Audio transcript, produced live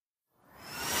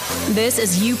This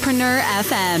is Youpreneur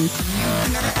FM,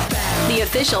 the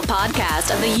official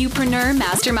podcast of the Youpreneur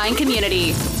Mastermind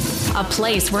community. A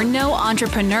place where no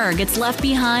entrepreneur gets left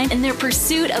behind in their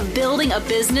pursuit of building a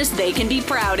business they can be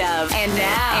proud of.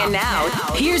 And now,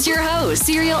 here's your host,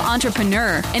 serial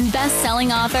entrepreneur and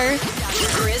best-selling author,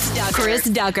 Chris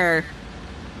Ducker.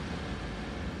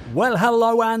 Well,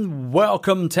 hello and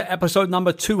welcome to episode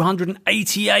number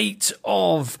 288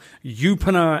 of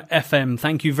Youpreneur FM.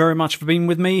 Thank you very much for being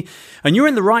with me. And you're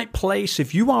in the right place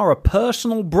if you are a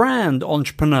personal brand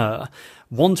entrepreneur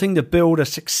wanting to build a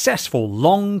successful,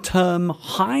 long-term,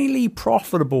 highly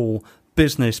profitable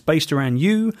business based around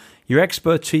you, your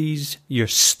expertise, your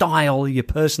style, your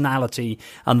personality,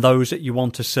 and those that you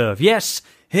want to serve. Yes,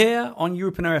 here on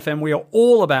Youpreneur FM, we are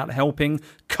all about helping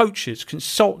coaches,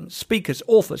 consultants, speakers,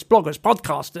 authors, bloggers,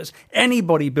 podcasters,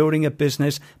 anybody building a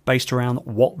business based around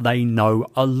what they know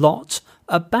a lot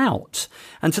about.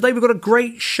 And today we've got a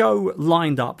great show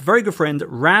lined up. Very good friend,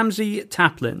 Ramsey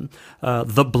Taplin,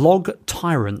 the blog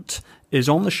tyrant, is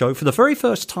on the show for the very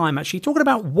first time, actually talking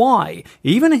about why,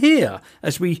 even here,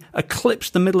 as we eclipse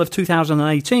the middle of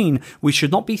 2018, we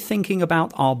should not be thinking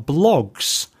about our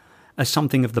blogs as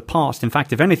something of the past. In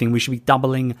fact, if anything, we should be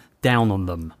doubling down on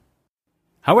them.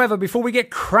 However, before we get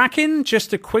cracking,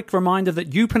 just a quick reminder that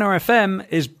Youpreneur FM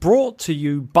is brought to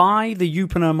you by the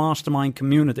Youpreneur Mastermind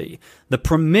community, the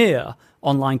premier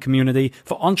online community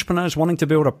for entrepreneurs wanting to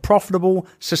build a profitable,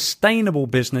 sustainable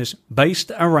business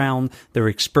based around their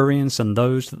experience and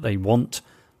those that they want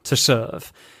to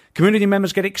serve. Community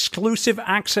members get exclusive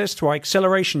access to our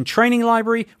acceleration training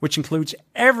library, which includes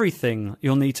everything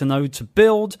you'll need to know to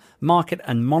build, market,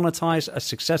 and monetize a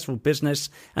successful business.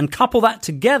 And couple that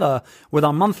together with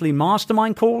our monthly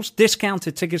mastermind calls,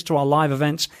 discounted tickets to our live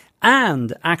events,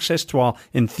 and access to our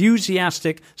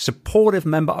enthusiastic, supportive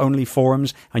member-only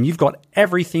forums, and you've got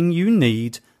everything you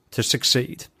need to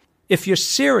succeed. If you're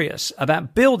serious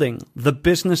about building the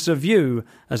business of you,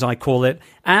 as I call it,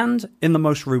 and in the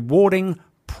most rewarding,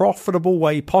 profitable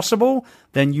way possible,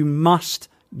 then you must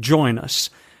join us.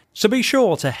 So be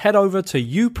sure to head over to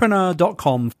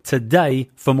youpreneur.com today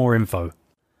for more info.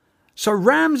 So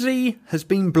Ramsey has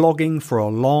been blogging for a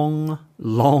long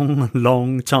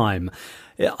time.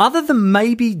 Other than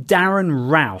maybe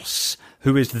Darren Rouse,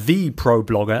 who is the pro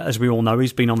blogger, as we all know,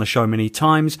 he's been on the show many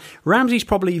times, Ramsey's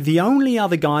probably the only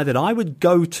other guy that I would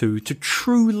go to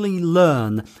truly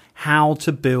learn how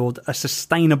to build a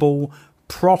sustainable,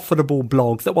 profitable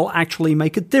blog that will actually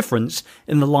make a difference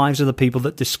in the lives of the people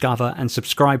that discover and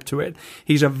subscribe to it.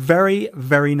 He's a very,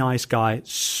 very nice guy,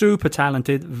 super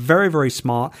talented, very, very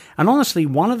smart, and honestly,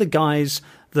 one of the guys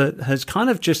that has kind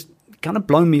of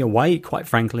blown me away, quite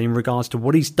frankly, in regards to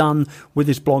what he's done with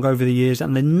his blog over the years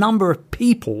and the number of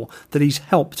people that he's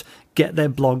helped get their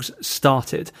blogs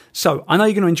started. So I know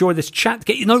you're going to enjoy this chat.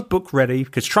 Get your notebook ready,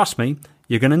 because trust me,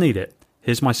 you're going to need it.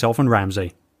 Here's myself and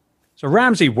Ramsey. So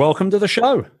Ramsey, welcome to the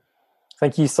show.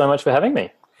 Thank you so much for having me.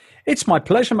 It's my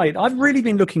pleasure, mate. I've really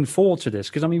been looking forward to this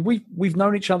because, I mean, we've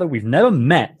known each other. We've never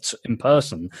met in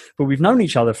person, but we've known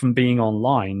each other from being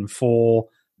online for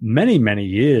many, many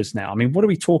years now. I mean, what are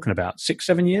we talking about?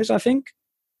 6-7 years, I think?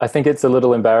 I think it's a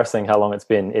little embarrassing how long it's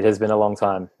been. It has been a long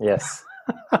time, yes.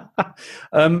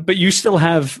 But you still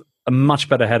have a much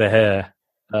better head of hair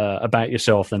about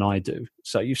yourself than I do.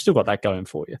 So you've still got that going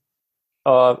for you.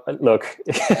 Look,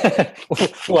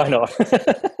 why not?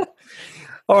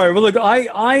 All right. Well, look,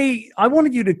 I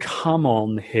wanted you to come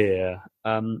on here.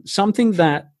 Something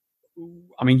that,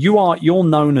 I mean, you're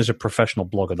known as a professional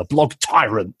blogger, the blog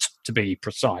tyrant, to be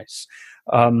precise.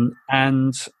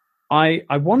 And I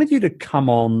wanted you to come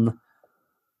on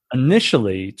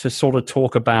initially to sort of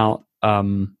talk about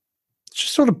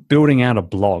just sort of building out a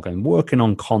blog and working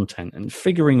on content and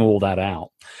figuring all that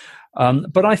out.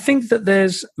 But I think that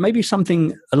there's maybe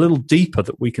something a little deeper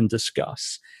that we can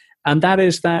discuss. And that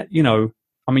is that, you know,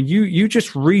 I mean, you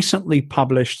just recently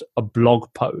published a blog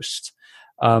post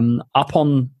up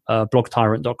on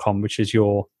blogtyrant.com, which is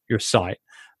your site.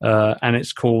 And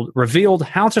it's called Revealed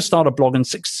How to Start a Blog and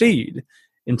Succeed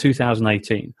in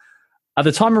 2018. At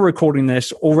the time of recording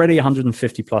this, already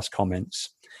 150 plus comments.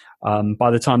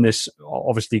 By the time this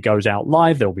obviously goes out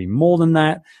live, there'll be more than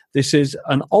that. This is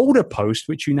an older post,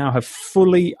 which you now have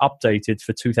fully updated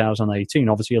for 2018.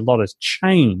 Obviously, a lot has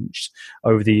changed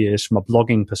over the years from a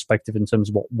blogging perspective in terms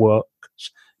of what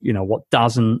works, you know, what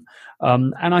doesn't.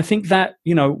 And I think that,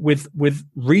 you know, with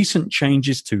recent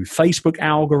changes to Facebook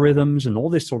algorithms and all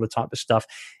this sort of type of stuff,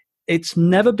 it's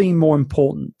never been more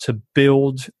important to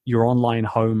build your online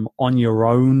home on your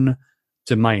own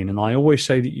domain. And I always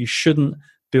say that you shouldn't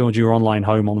build your online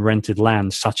home on rented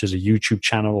land, such as a YouTube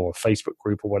channel or a Facebook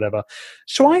group or whatever.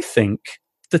 So I think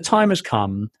the time has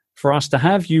come for us to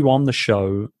have you on the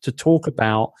show to talk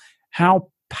about how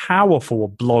powerful a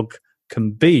blog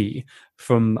can be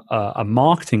from a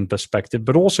marketing perspective,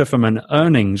 but also from an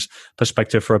earnings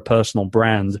perspective for a personal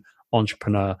brand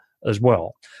entrepreneur as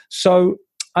well. So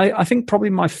I think probably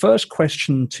my first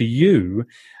question to you,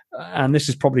 and this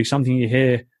is probably something you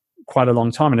hear quite a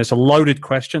long time, and it's a loaded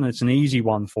question. It's an easy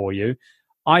one for you.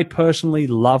 I personally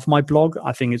love my blog.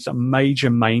 I think it's a major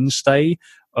mainstay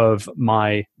of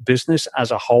my business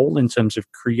as a whole in terms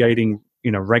of creating,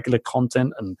 regular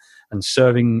content and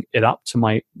serving it up to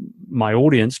my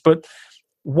audience. But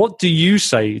what do you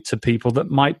say to people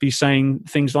that might be saying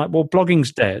things like, well,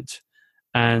 blogging's dead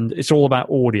and it's all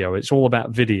about audio, it's all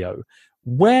about video?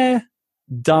 Where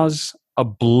does a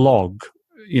blog,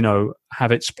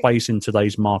 have its place in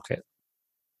today's market?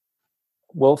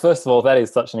 Well, first of all, that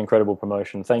is such an incredible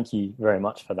promotion. Thank you very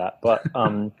much for that. But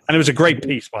and it was a great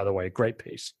piece, by the way, great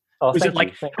piece. Oh, was it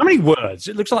like how many words?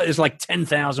 It looks like there's like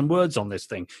 10,000 words on this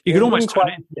thing. You could almost turn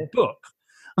it into a book.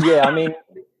 Yeah, I mean,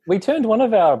 we turned one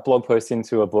of our blog posts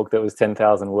into a book that was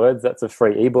 10,000 words. That's a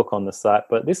free ebook on the site,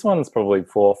 but this one's probably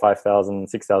 4,000, 5,000,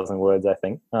 6,000 words, I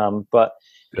think. But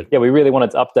good. Yeah, we really wanted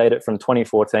to update it from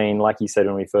 2014. Like you said,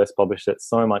 when we first published it,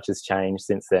 so much has changed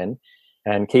since then.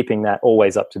 And keeping that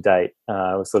always up to date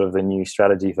was sort of the new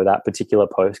strategy for that particular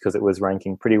post, because it was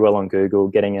ranking pretty well on Google,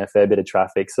 getting a fair bit of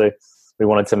traffic. So we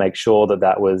wanted to make sure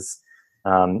that was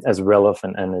as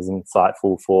relevant and as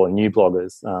insightful for new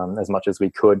bloggers as much as we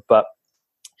could. But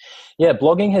yeah,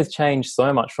 blogging has changed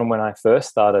so much from when I first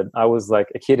started. I was like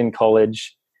a kid in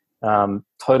college,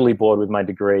 totally bored with my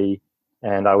degree,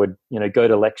 and I would, go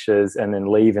to lectures and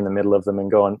then leave in the middle of them and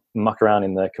go and muck around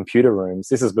in the computer rooms.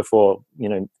 This is before,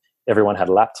 everyone had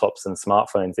laptops and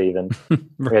smartphones even. Right.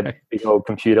 We had big old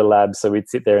computer labs, so we'd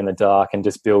sit there in the dark and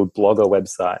just build blogger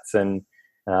websites. And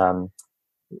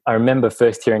I remember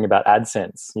first hearing about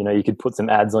AdSense. You could put some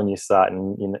ads on your site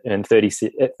and earn 30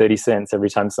 cents every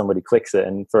time somebody clicks it.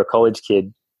 And for a college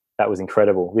kid, that was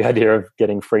incredible. The idea of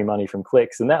getting free money from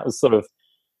clicks. And that was sort of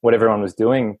what everyone was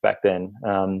doing back then.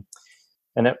 I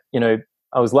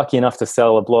was lucky enough to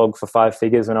sell a blog for 5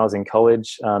 figures when I was in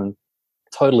college.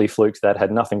 Totally fluked that,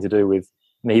 had nothing to do with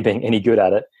me being any good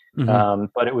at it. Mm-hmm.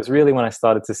 But it was really when I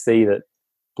started to see that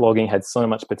blogging had so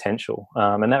much potential.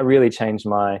 And that really changed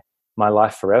my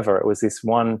life forever. It was this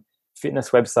one fitness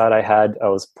website I had. I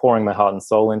was pouring my heart and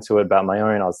soul into it about my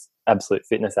own. I was absolute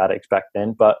fitness addict back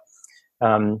then. But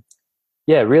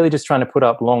really just trying to put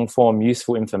up long form,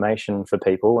 useful information for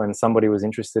people, and somebody was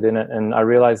interested in it. And I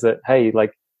realized that, hey,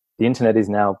 like the internet is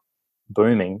now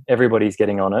booming. Everybody's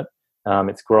getting on it.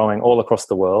 It's growing all across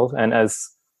the world. And as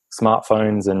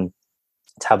smartphones and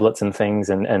tablets and things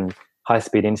and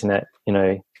high-speed internet,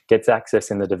 gets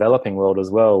access in the developing world as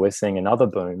well, we're seeing another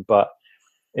boom. But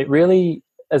it really,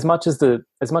 as much as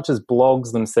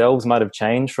blogs themselves might have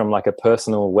changed from like a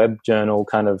personal web journal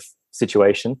kind of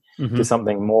situation to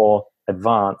something more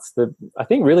advanced, I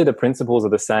think really the principles are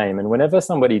the same. And whenever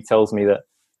somebody tells me that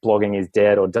blogging is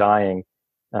dead or dying,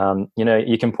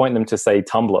 you can point them to, say,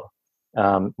 Tumblr,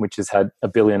 which has had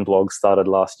 1 billion blogs started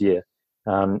last year,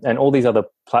 and all these other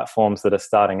platforms that are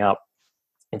starting up.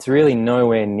 It's really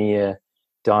nowhere near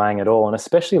dying at all. And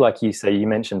especially, like you say, you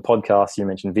mentioned podcasts, you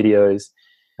mentioned videos,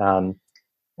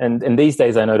 and these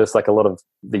days I notice like a lot of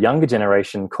the younger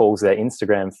generation calls their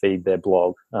Instagram feed their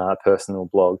blog, personal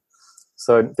blog.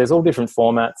 So there's all different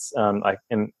formats. I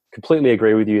completely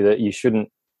agree with you that you shouldn't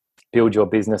build your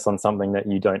business on something that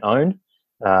you don't own,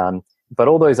 but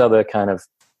all those other kind of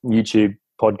YouTube,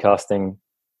 podcasting,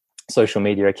 social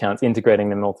media accounts, integrating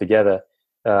them all together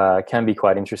can be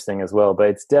quite interesting as well. But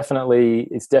it's definitely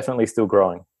still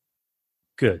growing.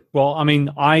 Good. Well, I mean,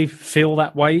 I feel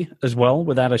that way as well,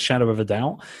 without a shadow of a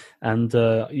doubt. And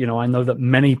I know that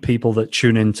many people that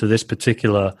tune into this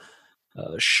particular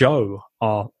show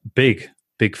are big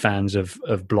fans of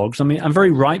blogs. I mean, and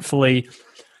very rightfully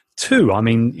too. I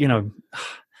mean,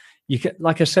 you can,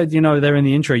 like I said, there in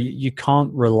the intro, you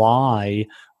can't rely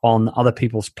on other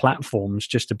people's platforms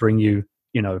just to bring you,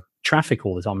 traffic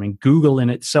all the time. I mean, Google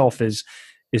in itself is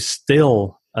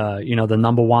still, the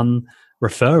number one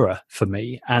referrer for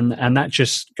me. And that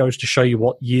just goes to show you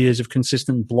what years of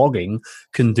consistent blogging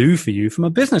can do for you from a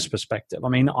business perspective. I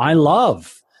mean, I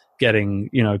love getting,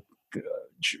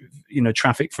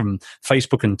 traffic from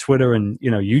Facebook and Twitter and,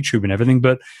 YouTube and everything.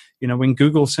 But, when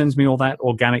Google sends me all that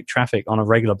organic traffic on a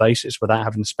regular basis without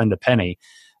having to spend a penny,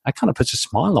 that kind of puts a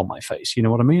smile on my face. You know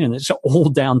what I mean? And it's all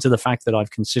down to the fact that I've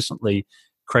consistently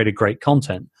created great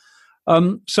content.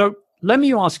 So let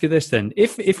me ask you this then.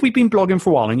 If we've been blogging for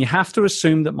a while, and you have to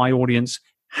assume that my audience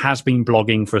has been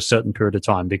blogging for a certain period of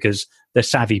time because they're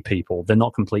savvy people, they're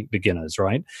not complete beginners,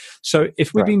 right? So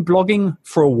if we've been blogging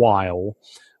for a while,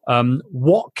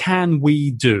 what can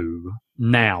we do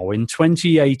now in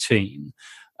 2018,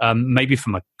 maybe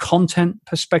from a content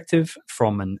perspective,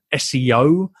 from an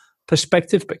SEO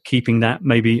perspective, but keeping that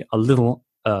maybe a little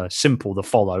simple to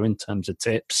follow in terms of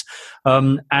tips,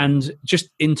 and just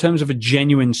in terms of a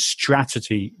genuine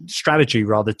strategy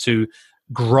rather, to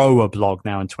grow a blog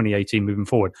now in 2018 moving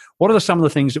forward? What are some of the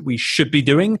things that we should be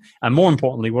doing, and more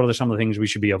importantly, what are some of the things we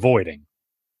should be avoiding?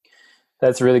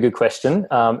 That's a really good question.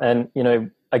 And,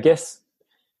 I guess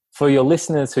for your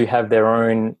listeners who have their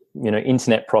own,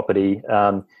 internet property,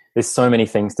 there's so many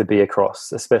things to be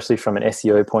across, especially from an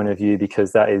SEO point of view,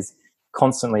 because that is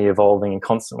constantly evolving and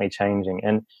constantly changing.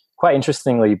 And quite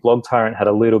interestingly, Blog Tyrant had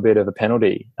a little bit of a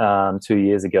penalty 2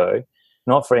 years ago,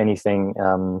 not for anything,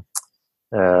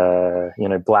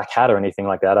 black hat or anything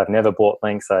like that. I've never bought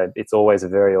links. It's always a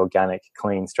very organic,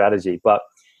 clean strategy. But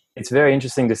it's very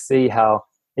interesting to see how,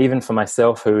 even for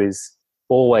myself, who is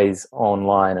always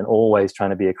online and always trying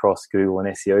to be across Google and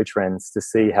SEO trends, to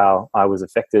see how I was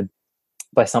affected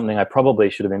by something I probably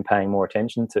should have been paying more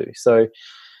attention to. So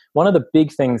one of the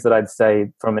big things that I'd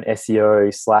say from an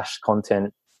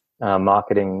SEO/content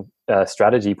marketing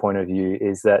strategy point of view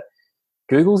is that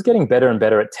Google's getting better and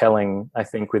better at telling, I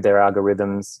think, with their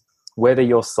algorithms, whether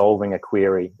you're solving a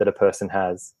query that a person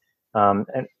has.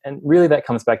 And really that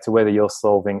comes back to whether you're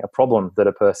solving a problem that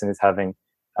a person is having.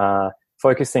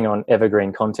 Focusing on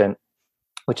evergreen content,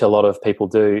 which a lot of people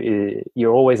do,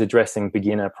 you're always addressing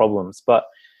beginner problems. But,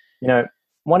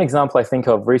 one example I think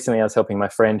of recently, I was helping my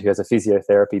friend who has a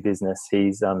physiotherapy business.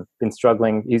 He's been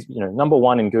struggling. He's number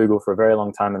one in Google for a very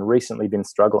long time and recently been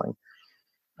struggling.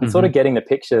 And sort of getting the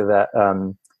picture that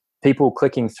people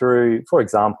clicking through, for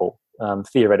example,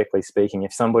 theoretically speaking,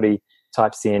 if somebody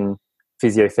types in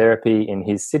physiotherapy in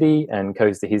his city and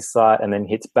goes to his site and then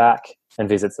hits back and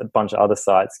visits a bunch of other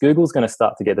sites, Google's going to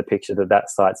start to get the picture that that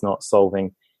site's not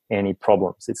solving any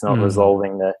problems. It's not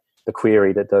resolving the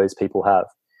query that those people have.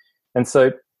 And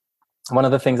so one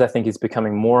of the things I think is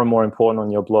becoming more and more important on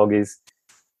your blog is,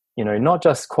 not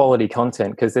just quality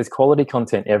content, because there's quality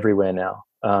content everywhere now.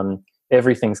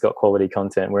 Everything's got quality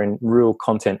content. We're in real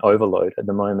content overload at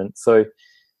the moment. So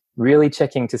really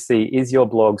checking to see, is your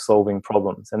blog solving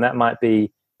problems? And that might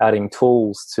be adding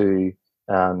tools to,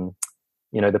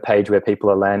 the page where people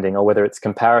are landing, or whether it's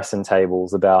comparison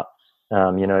tables about,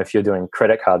 if you're doing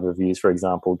credit card reviews, for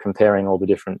example, comparing all the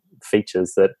different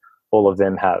features that all of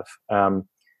them have.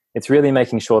 It's really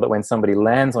making sure that when somebody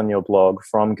lands on your blog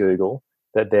from Google,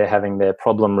 that they're having their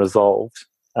problem resolved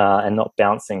and not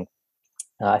bouncing.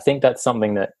 I think that's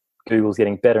something that Google's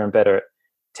getting better and better at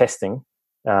testing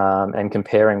and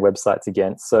comparing websites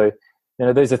against. So,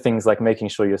 those are things like making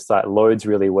sure your site loads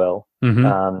really well,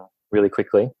 really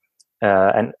quickly.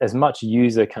 And as much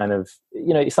user kind of,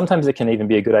 sometimes it can even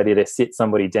be a good idea to sit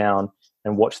somebody down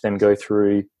and watch them go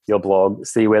through your blog,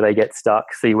 see where they get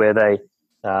stuck, see where they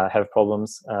have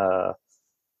problems. The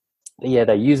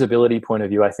usability point of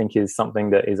view, I think, is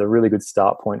something that is a really good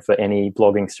start point for any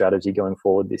blogging strategy going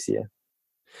forward this year.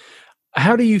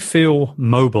 How do you feel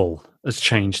mobile has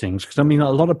changed things? Because, a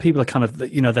lot of people are kind of,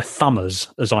 they're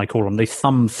thumbers, as I call them. They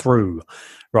thumb through,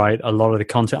 right, a lot of the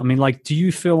content. Do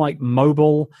you feel like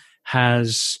mobile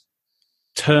has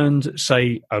turned,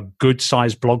 say, a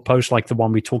good-sized blog post like the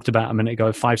one we talked about a minute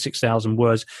ago, 5,000-6,000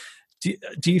 words?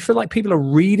 Do you feel like people are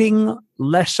reading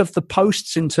less of the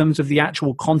posts in terms of the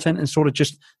actual content and sort of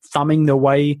just thumbing their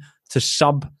way to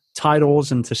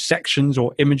subtitles and to sections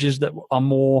or images that are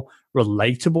more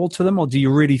relatable to them? Or do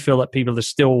you really feel that people are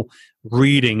still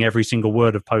reading every single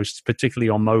word of posts, particularly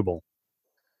on mobile?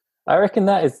 I reckon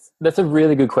that's a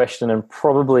really good question and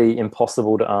probably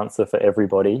impossible to answer for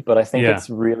everybody, but I think it's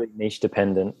really niche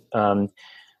dependent. I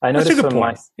noticed from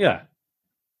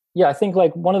I think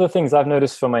one of the things I've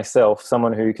noticed for myself,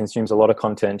 someone who consumes a lot of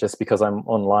content just because I'm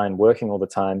online working all the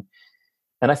time,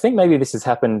 and I think maybe this has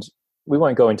happened, we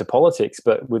won't go into politics,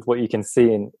 but with what you can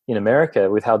see in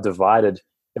America, with how divided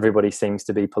everybody seems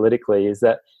to be politically, is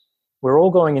that we're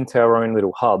all going into our own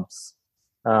little hubs.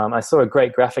 I saw a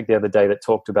great graphic the other day that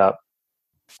talked about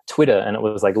Twitter, and it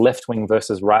was like left-wing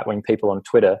versus right-wing people on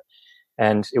Twitter.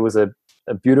 And it was a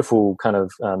beautiful kind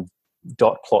of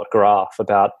dot plot graph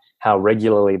about how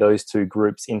regularly those two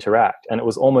groups interact. And it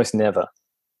was almost never.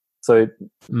 So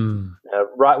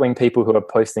right-wing people who are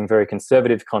posting very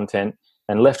conservative content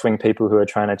and left-wing people who are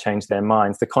trying to change their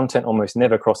minds, the content almost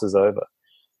never crosses over.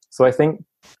 So I think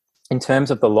in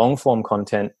terms of the long-form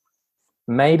content,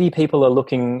 maybe people are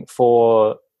looking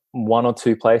for one or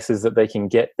two places that they can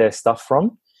get their stuff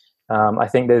from. I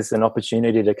think there's an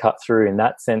opportunity to cut through in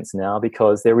that sense now,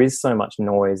 because there is so much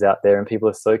noise out there and people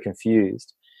are so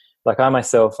confused. Like I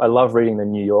myself, I love reading the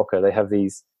New Yorker. They have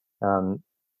these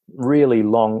really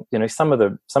long, some of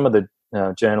the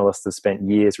journalists have spent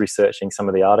years researching some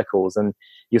of the articles, and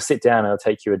you'll sit down and it'll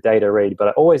take you a day to read, but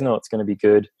I always know it's going to be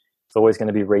good. It's always going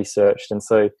to be researched. And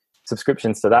so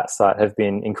subscriptions to that site have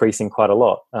been increasing quite a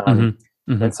lot.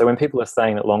 And so when people are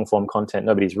saying that long form content,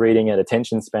 nobody's reading it,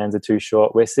 attention spans are too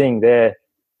short, we're seeing their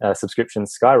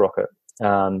subscriptions skyrocket.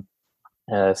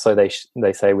 So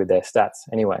they say with their stats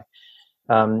anyway.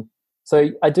 So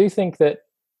I do think that,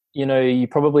 you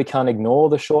probably can't ignore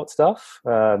the short stuff,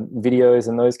 videos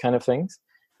and those kind of things.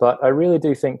 But I really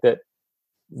do think that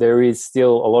there is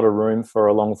still a lot of room for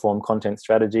a long form content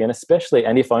strategy, and especially,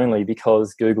 and if only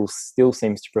because Google still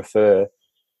seems to prefer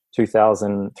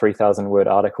 2,000, 3,000 word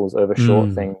articles over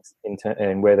short things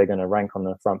and where they're going to rank on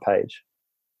the front page.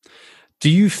 Do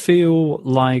you feel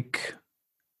like,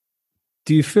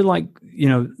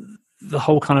 the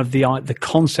whole kind of the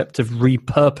concept of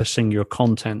repurposing your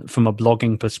content from a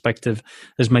blogging perspective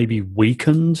has maybe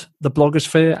weakened the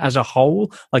blogosphere as a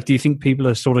whole? Like, do you think people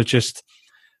are sort of just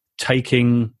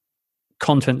taking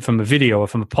content from a video or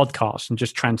from a podcast and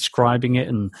just transcribing it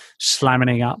and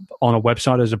slamming it up on a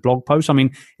website as a blog post? I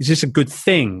mean, is this a good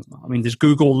thing? I mean, does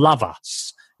Google love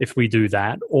us if we do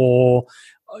that? Or,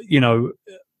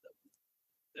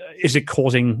 is it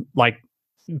causing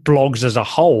blogs as a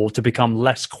whole to become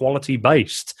less quality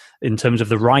based in terms of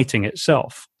the writing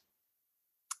itself?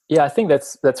 Yeah, I think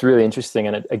that's really interesting.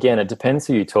 And it depends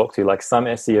who you talk to. Like some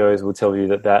SEOs will tell you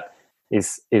that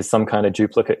is some kind of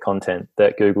duplicate content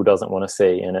that Google doesn't want to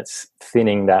see, and it's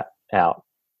thinning that out.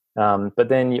 But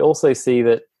then you also see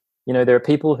that, there are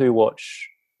people who watch,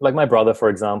 like my brother, for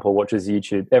example, watches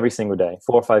YouTube every single day,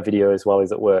 4 or 5 videos while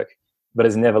he's at work, but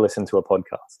has never listened to a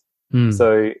podcast.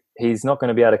 So he's not going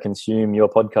to be able to consume your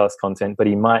podcast content, but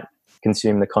he might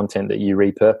consume the content that you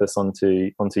repurpose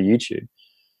onto YouTube.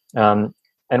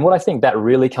 And what I think that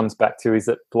really comes back to is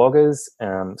that bloggers,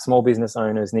 small business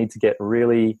owners need to get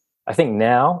really, I think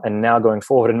now going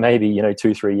forward, and maybe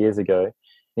 2-3 years ago,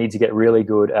 need to get really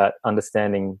good at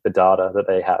understanding the data that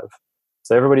they have.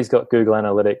 So everybody's got Google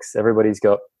Analytics, everybody's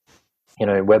got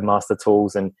webmaster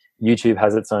tools, and YouTube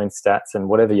has its own stats, and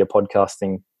whatever your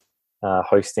podcasting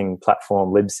hosting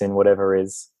platform, Libsyn, whatever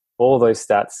is, all those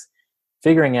stats,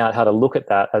 figuring out how to look at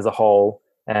that as a whole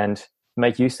and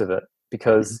make use of it.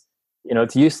 Because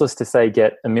it's useless to say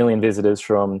get 1 million visitors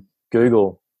from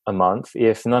Google a month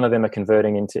if none of them are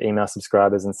converting into email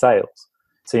subscribers and sales.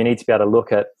 So you need to be able to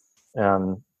look at,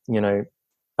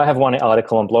 I have one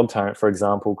article on Blog Tyrant, for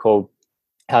example, called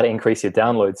How to Increase Your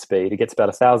Download Speed. It gets about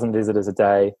 1,000 visitors a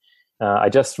day. I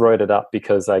just wrote it up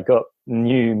because I got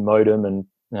new modem and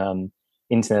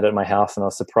internet at my house, and I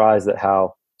was surprised at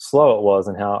how slow it was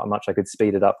and how much I could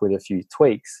speed it up with a few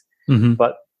tweaks.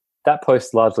 But that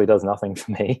post largely does nothing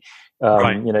for me.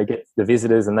 Get the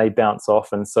visitors and they bounce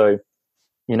off. And so,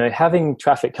 having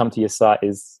traffic come to your site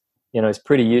is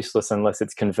pretty useless unless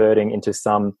it's converting into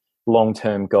some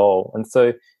long-term goal. And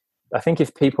so I think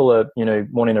if people are,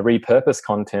 wanting to repurpose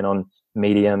content on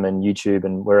Medium and YouTube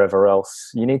and wherever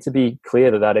else, you need to be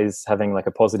clear that is having like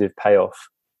a positive payoff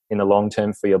in the long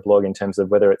term for your blog, in terms of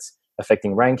whether it's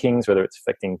affecting rankings, whether it's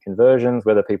affecting conversions,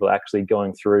 whether people are actually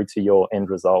going through to your end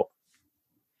result.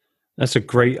 That's a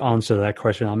great answer to that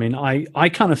question. I mean, I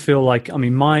kind of feel like,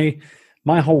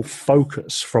 my whole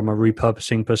focus from a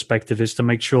repurposing perspective is to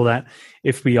make sure that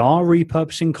if we are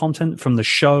repurposing content from the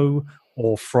show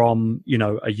or from,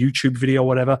 a YouTube video or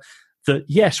whatever, that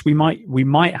yes, we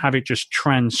might have it just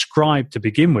transcribed to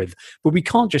begin with, but we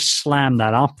can't just slam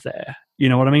that up there. You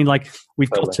know what I mean? Like,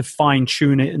 we've got to fine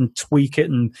tune it and tweak it,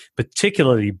 and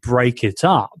particularly break it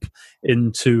up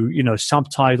into,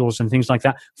 subtitles and things like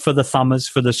that for the thumbers,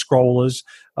 for the scrollers.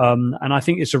 And I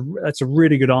think that's a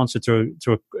really good answer to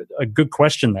a good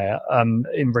question there,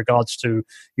 in regards to,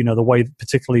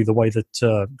 particularly the way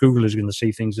that Google is going to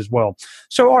see things as well.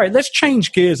 So, all right, let's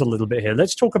change gears a little bit here.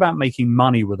 Let's talk about making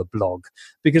money with a blog,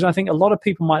 because I think a lot of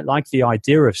people might like the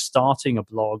idea of starting a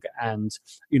blog and,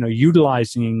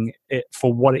 utilizing it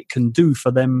for what it can do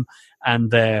for them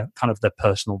and their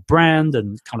personal brand,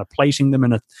 and kind of placing them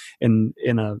in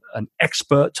an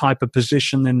expert type of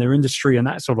position in their industry and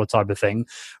that sort of type of thing.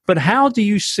 But how do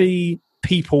you see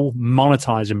people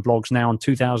monetizing blogs now in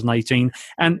 2018?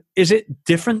 And is it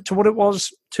different to what it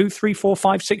was 2, 3, 4,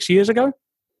 5, 6 years ago?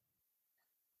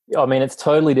 I mean, it's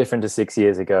totally different to 6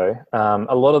 years ago.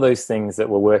 A lot of those things that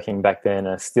were working back then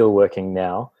are still working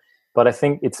now, but I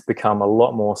think it's become a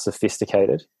lot more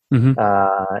sophisticated.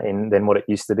 than what it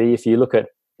used to be. If you look at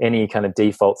any kind of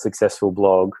default successful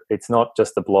blog, it's not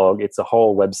just a blog, it's a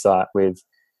whole website with,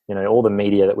 all the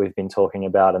media that we've been talking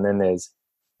about. And then there's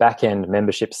back-end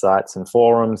membership sites and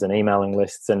forums and emailing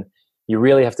lists. And you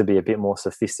really have to be a bit more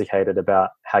sophisticated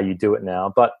about how you do it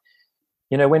now. But,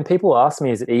 when people ask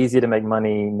me, is it easier to make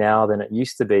money now than it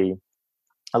used to be?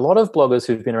 A lot of bloggers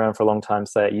who've been around for a long time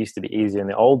say it used to be easier in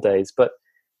the old days. But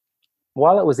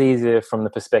while it was easier from the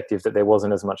perspective that there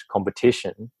wasn't as much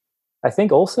competition, I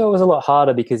think also it was a lot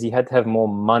harder because you had to have more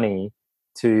money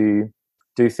to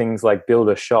do things like build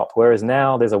a shop. Whereas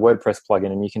now there's a WordPress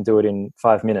plugin and you can do it in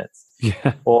 5 minutes.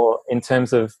 Yeah. Or in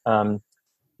terms of,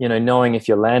 knowing if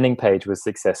your landing page was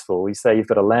successful. You say you've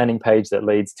got a landing page that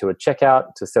leads to a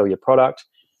checkout to sell your product.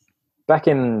 Back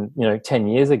in, 10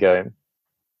 years ago,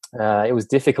 it was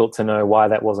difficult to know why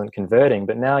that wasn't converting.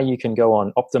 But now you can go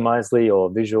on Optimizely or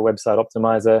Visual Website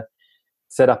Optimizer,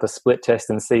 set up a split test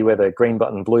and see whether green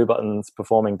button, blue button's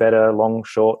performing better, long,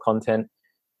 short content.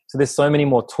 So there's so many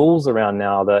more tools around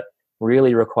now that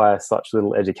really require such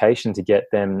little education to get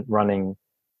them running,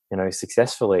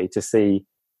 successfully, to see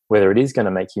whether it is going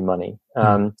to make you money.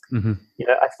 I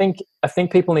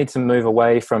think people need to move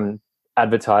away from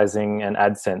advertising and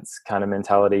AdSense kind of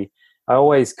mentality. I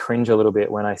always cringe a little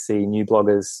bit when I see new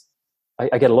bloggers.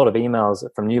 I get a lot of emails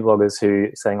from new bloggers who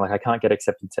saying like, I can't get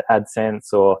accepted to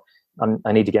AdSense, or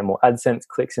I need to get more AdSense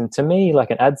clicks. And to me, like,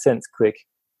 an AdSense click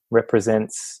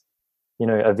represents,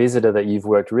 a visitor that you've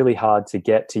worked really hard to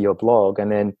get to your blog,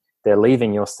 and then they're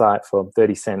leaving your site for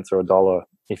 30 cents or $1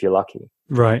 if you're lucky.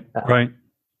 Right.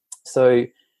 So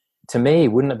to me,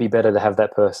 wouldn't it be better to have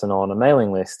that person on a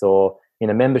mailing list or in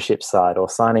a membership site, or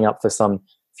signing up for some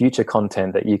future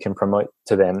content that you can promote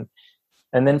to them?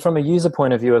 And then from a user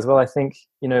point of view as well, I think,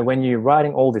 when you're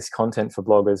writing all this content for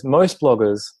bloggers, most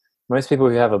people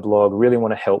who have a blog really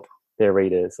want to help their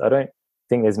readers. I don't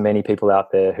think there's many people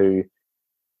out there who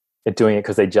are doing it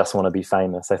because they just want to be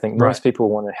famous. I think most people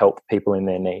want to help people in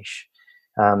their niche.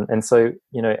 And so,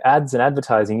 ads and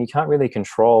advertising, you can't really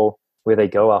control where they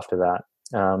go after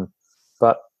that.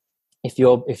 But if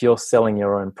you're selling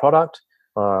your own product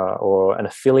or an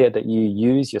affiliate that you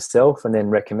use yourself and then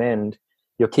recommend,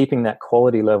 you're keeping that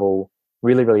quality level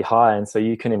really, really high. And so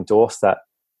you can endorse that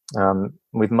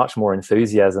with much more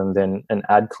enthusiasm than an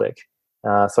ad click.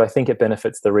 So I think it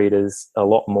benefits the readers a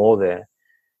lot more there.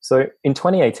 So in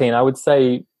 2018, I would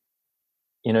say,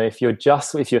 if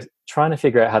you're trying to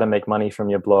figure out how to make money from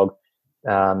your blog,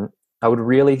 I would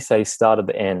really say start at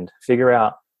the end. Figure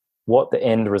out what the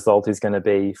end result is going to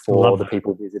be for the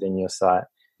people visiting your site.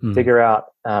 Figure out,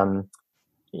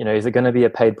 is it going to be a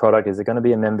paid product? Is it going to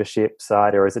be a membership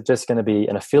site? Or is it just going to be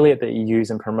an affiliate that you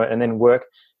use and promote? And then work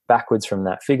backwards from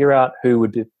that. Figure out who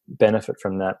would benefit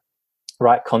from that.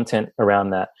 Write content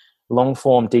around that. Long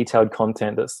form, detailed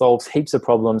content that solves heaps of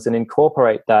problems, and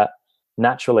incorporate that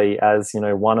naturally as,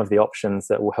 one of the options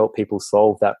that will help people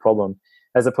solve that problem,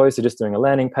 as opposed to just doing a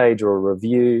landing page or a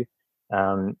review.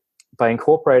 By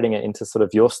incorporating it into sort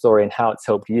of your story and how it's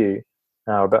helped you,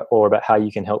 or about how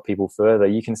you can help people further,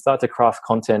 you can start to craft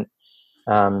content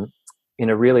in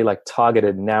a really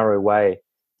targeted, narrow way.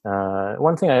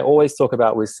 One thing I always talk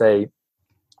about with, say,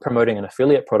 promoting an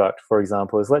affiliate product, for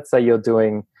example, is let's say you've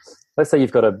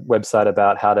got a website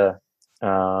about how to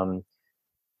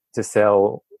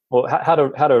sell, or how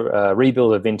to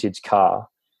rebuild a vintage car.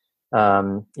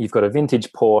 You've got a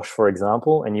vintage Porsche, for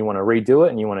example, and you want to redo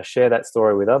it and you want to share that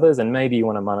story with others, and maybe you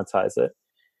want to monetize it.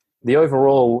 The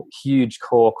overall huge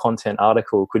core content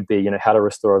article could be, how to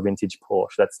restore a vintage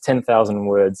Porsche. That's 10,000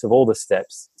 words of all the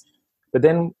steps. But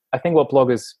then I think what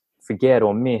bloggers forget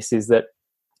or miss is that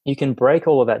you can break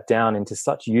all of that down into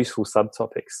such useful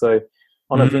subtopics. So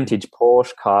on a vintage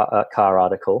Porsche car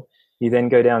article, you then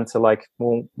go down to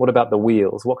what about the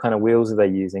wheels? What kind of wheels are they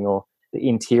using? Or the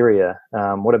interior?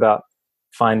 What about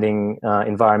finding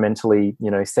environmentally,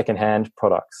 secondhand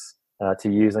products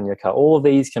to use on your car? All of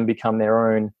these can become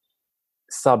their own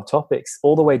subtopics,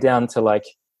 all the way down to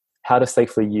how to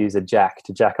safely use a jack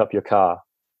to jack up your car,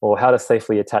 or how to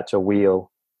safely attach a wheel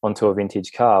onto a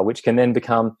vintage car, which can then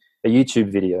become a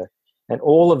YouTube video. And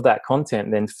all of that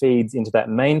content then feeds into that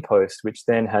main post, which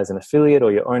then has an affiliate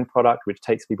or your own product, which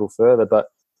takes people further. But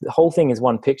the whole thing is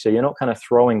one picture. You're not kind of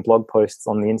throwing blog posts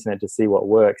on the internet to see what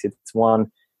works. It's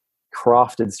one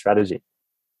crafted strategy.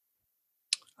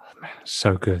 Oh, man,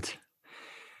 so good.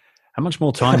 How much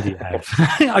more time do you have?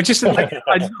 I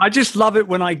just love it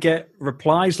when I get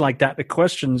replies like that to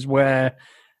questions where,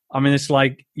 it's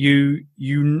like you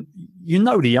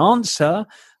know the answer,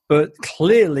 but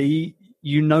clearly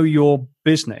you know your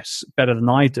business better than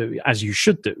I do, as you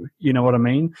should do. You know what I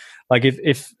mean? Like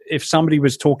if somebody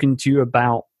was talking to you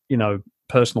about,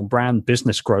 personal brand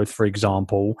business growth, for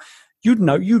example,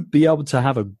 you'd be able to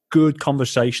have a good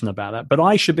conversation about that, but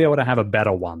I should be able to have a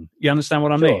better one. You understand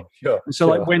what I mean? Sure. And so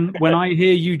like when I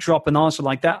hear you drop an answer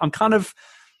like that, I'm kind of,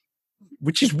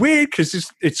 which is weird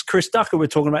because it's Chris Ducker we're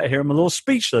talking about here. I'm a little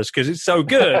speechless because it's so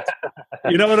good.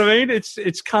 You know what I mean?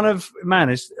 It's kind of, man,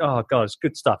 it's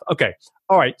good stuff. Okay.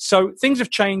 All right. So things have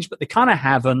changed, but they kind of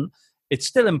haven't. It's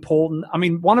still important. I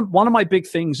mean, one of my big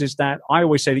things is that I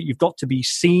always say that you've got to be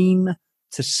seen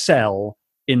to sell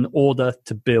in order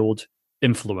to build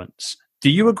influence. Do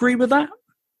you agree with that?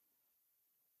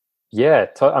 Yeah.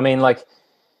 I mean, like,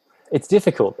 it's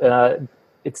difficult.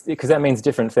 It's because that means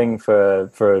different thing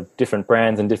for different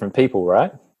brands and different people,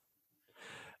 right?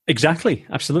 Exactly.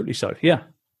 Absolutely so. Yeah.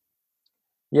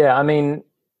 Yeah. I mean,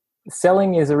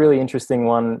 selling is a really interesting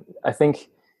one. I think,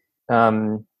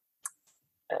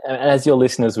 as your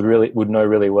listeners would know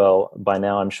really well by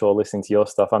now, I'm sure, listening to your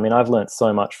stuff. I mean, I've learned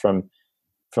so much from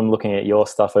looking at your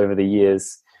stuff over the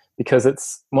years, because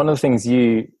it's one of the things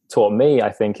you taught me,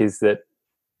 I think, is that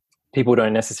people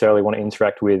don't necessarily want to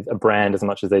interact with a brand as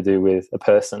much as they do with a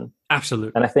person.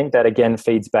 Absolutely. And I think that again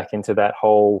feeds back into that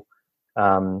whole,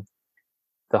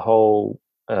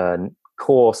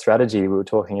 core strategy we were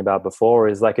talking about before,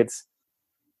 is like, it's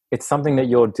something that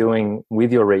you're doing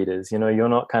with your readers. You're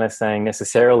not kind of saying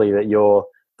necessarily that you're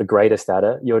the greatest at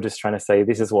it. You're just trying to say,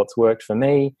 this is what's worked for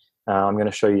me. I'm going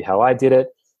to show you how I did it.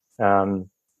 And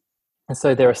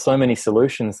so there are so many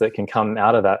solutions that can come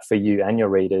out of that for you and your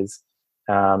readers.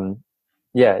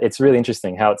 It's really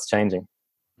interesting how it's changing.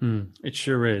 It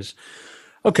sure is.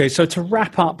 Okay, so to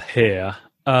wrap up here,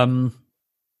 I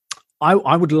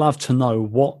would love to know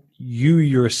what you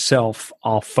yourself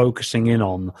are focusing in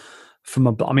on.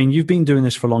 I mean, you've been doing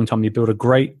this for a long time. You built a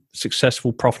great,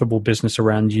 successful, profitable business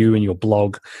around you and your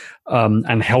blog,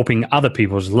 and helping other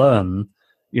people learn,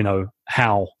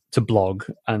 how to blog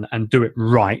and do it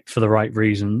right for the right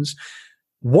reasons.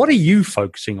 What are you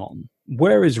focusing on?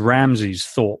 Where is Ramsey's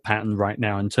thought pattern right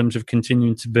now in terms of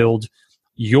continuing to build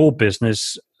your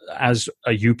business as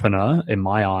a youpreneur, in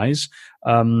my eyes,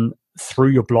 through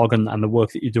your blog and the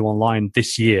work that you do online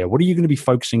this year? What are you going to be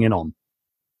focusing in on?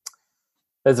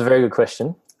 That's a very good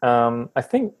question. I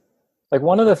think, like,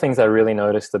 one of the things I really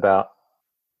noticed about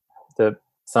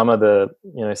some of the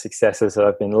successes that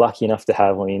I've been lucky enough to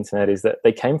have on the internet is that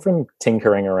they came from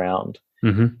tinkering around.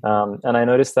 Mm-hmm. And I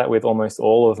noticed that with almost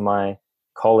all of my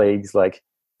colleagues, like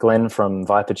Glenn from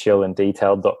Viperchill and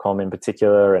Detailed.com in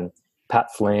particular, and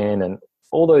Pat Flynn and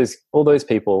all those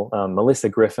people. Melissa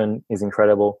Griffin is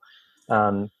incredible.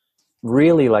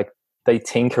 Really, like, they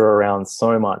tinker around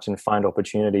so much and find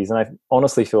opportunities. And I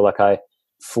honestly feel like I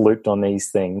fluked on these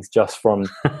things just from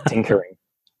tinkering.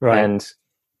 Right. And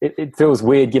it feels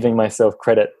weird giving myself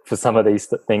credit for some of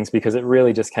these things, because it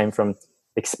really just came from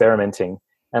experimenting.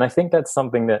 And I think that's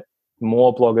something that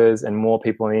more bloggers and more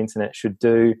people on the internet should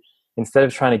do. Instead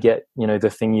of trying to get, the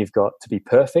thing you've got to be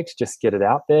perfect, just get it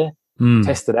out there,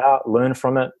 test it out, learn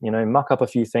from it, muck up a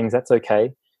few things. That's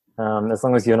okay. As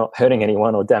long as you're not hurting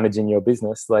anyone or damaging your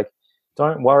business. Like,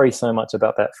 don't worry so much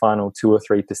about that final 2 or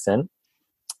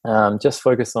 3%. Just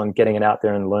focus on getting it out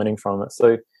there and learning from it.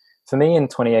 So for me in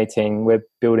 2018, we're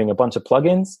building a bunch of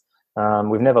plugins.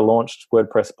 We've never launched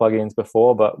WordPress plugins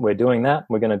before, but we're doing that.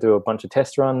 We're going to do a bunch of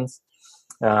test runs.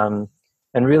 And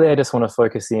really, I just want to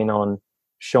focus in on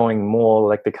showing more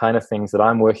like the kind of things that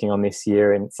I'm working on this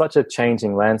year in such a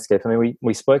changing landscape. I mean,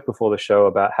 we spoke before the show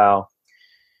about how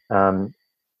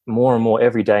more and more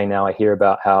every day now I hear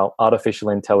about how artificial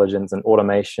intelligence and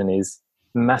automation is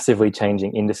massively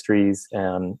changing industries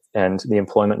and the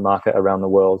employment market around the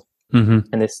world. Mm-hmm.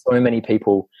 And there's so many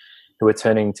people who are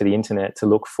turning to the internet to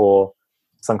look for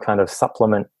some kind of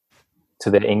supplement to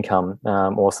their income,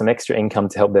 or some extra income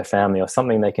to help their family, or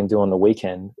something they can do on the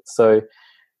weekend. So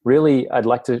really, I'd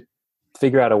like to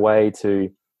figure out a way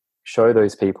to show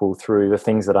those people through the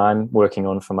things that I'm working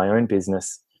on for my own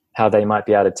business, how they might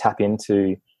be able to tap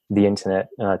into the internet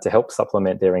to help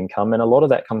supplement their income. And a lot of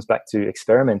that comes back to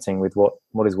experimenting with what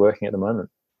is working at the moment.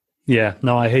 Yeah,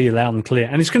 no, I hear you loud and clear.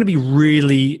 And it's going to be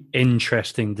really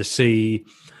interesting to see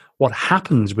what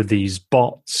happens with these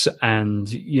bots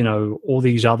and, all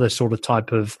these other sort of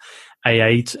type of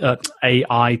AI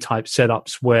type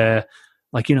setups where,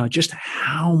 just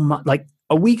how much,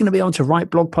 are we going to be able to write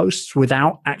blog posts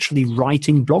without actually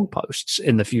writing blog posts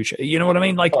in the future? You know what I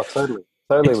mean? Totally.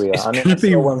 Totally, we are. It's going to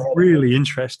be really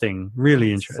interesting.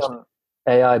 Really interesting. Some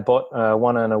AI bot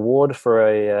won an award for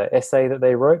a essay that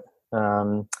they wrote.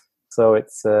 So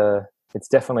it's it's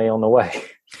definitely on the way.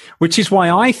 Which is why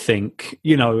I think,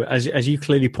 as you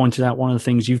clearly pointed out, one of the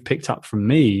things you've picked up from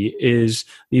me is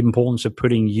the importance of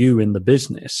putting you in the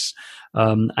business.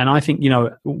 And I think,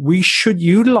 we should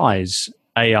utilize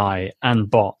AI and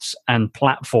bots and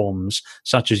platforms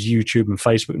such as YouTube and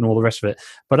Facebook and all the rest of it,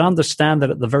 but understand that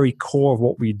at the very core of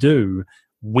what we do,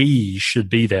 we should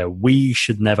be there. We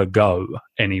should never go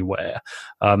anywhere.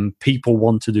 People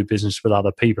want to do business with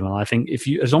other people. And I think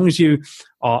as long as you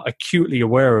are acutely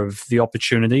aware of the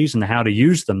opportunities and how to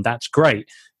use them, that's great.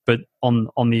 But on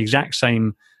the exact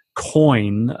same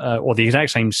coin or the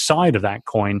exact same side of that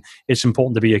coin, it's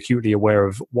important to be acutely aware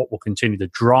of what will continue to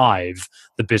drive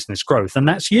the business growth. And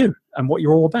that's you and what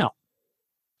you're all about.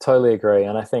 Totally agree.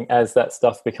 And I think as that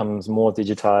stuff becomes more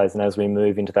digitized and as we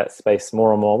move into that space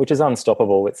more and more, which is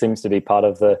unstoppable, it seems to be part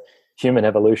of the human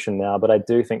evolution now. But I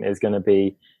do think there's going to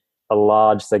be a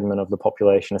large segment of the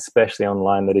population, especially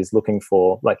online, that is looking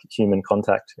for like human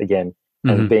contact again,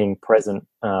 and being present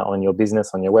on your business,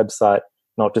 on your website,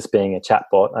 not just being a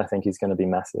chatbot, I think is going to be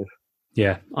massive.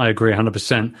 Yeah, I agree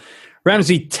 100%.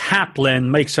 Ramsey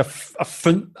Taplin makes a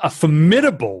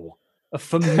formidable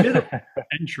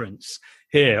entrance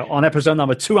here on episode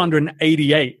number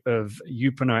 288 of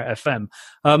Youpreneur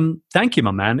FM. Thank you,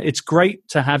 my man. It's great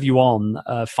to have you on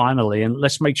finally, and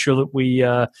let's make sure that we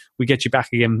get you back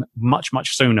again much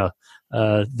sooner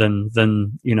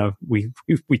than we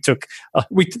took.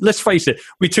 Let's face it,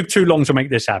 we took too long to make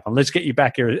this happen. Let's get you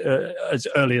back here as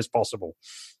early as possible.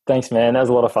 Thanks, man. That was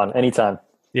a lot of fun. Anytime.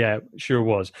 Yeah, sure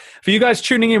was. For you guys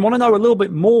tuning in, want to know a little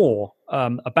bit more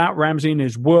about Ramsey and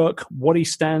his work, what he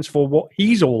stands for, what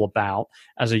he's all about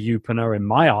as a Youpreneur, in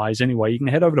my eyes anyway, you can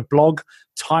head over to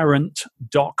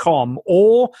blogtyrant.com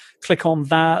or click on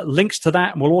that, links to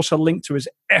that, and we'll also link to his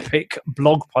epic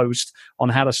blog post on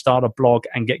how to start a blog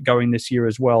and get going this year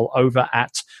as well over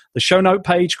at the show note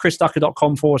page,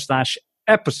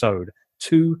 chrisducker.com/episode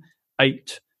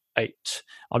 288.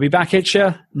 I'll be back at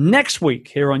you next week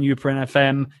here on Youpreneur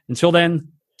FM. Until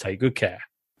then, take good care.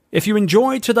 If you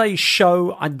enjoyed today's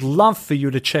show, I'd love for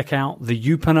you to check out the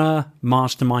Youpreneur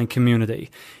Mastermind community.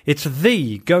 It's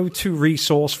the go-to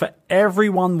resource for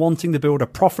everyone wanting to build a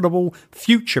profitable,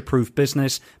 future-proof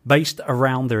business based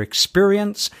around their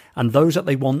experience and those that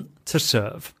they want to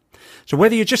serve. So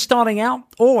whether you're just starting out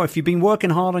or if you've been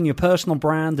working hard on your personal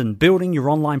brand and building your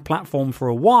online platform for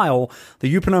a while,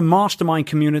 the Youpreneur Mastermind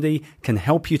community can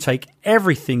help you take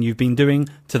everything you've been doing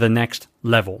to the next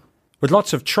level. With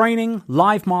lots of training,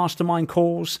 live mastermind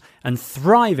calls, and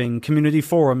thriving community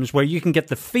forums where you can get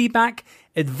the feedback,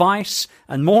 advice,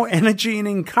 and more energy and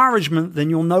encouragement than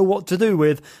you'll know what to do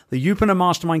with, the Youpreneur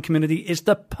Mastermind community is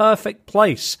the perfect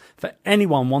place for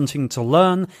anyone wanting to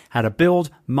learn how to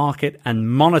build, market, and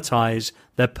monetize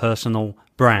their personal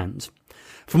brand.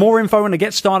 For more info and to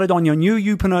get started on your new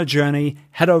Youpreneur journey,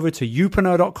 head over to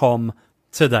youpreneur.com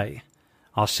today.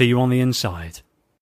 I'll see you on the inside.